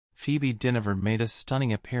Phoebe Dynevor made a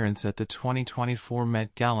stunning appearance at the 2024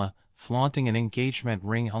 Met Gala, flaunting an engagement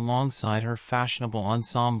ring alongside her fashionable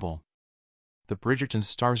ensemble. The Bridgerton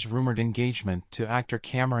star's rumored engagement to actor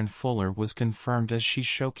Cameron Fuller was confirmed as she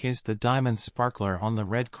showcased the diamond sparkler on the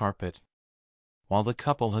red carpet. While the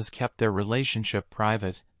couple has kept their relationship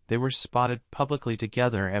private, they were spotted publicly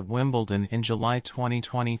together at Wimbledon in July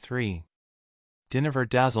 2023. Dynevor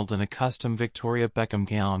dazzled in a custom Victoria Beckham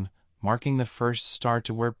gown, marking the first star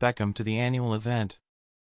to wear Beckham to the annual event.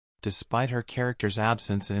 Despite her character's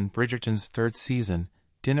absence in Bridgerton's third season,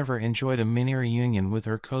 Dynevor enjoyed a mini reunion with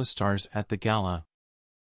her co-stars at the gala.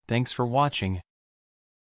 Thanks for watching.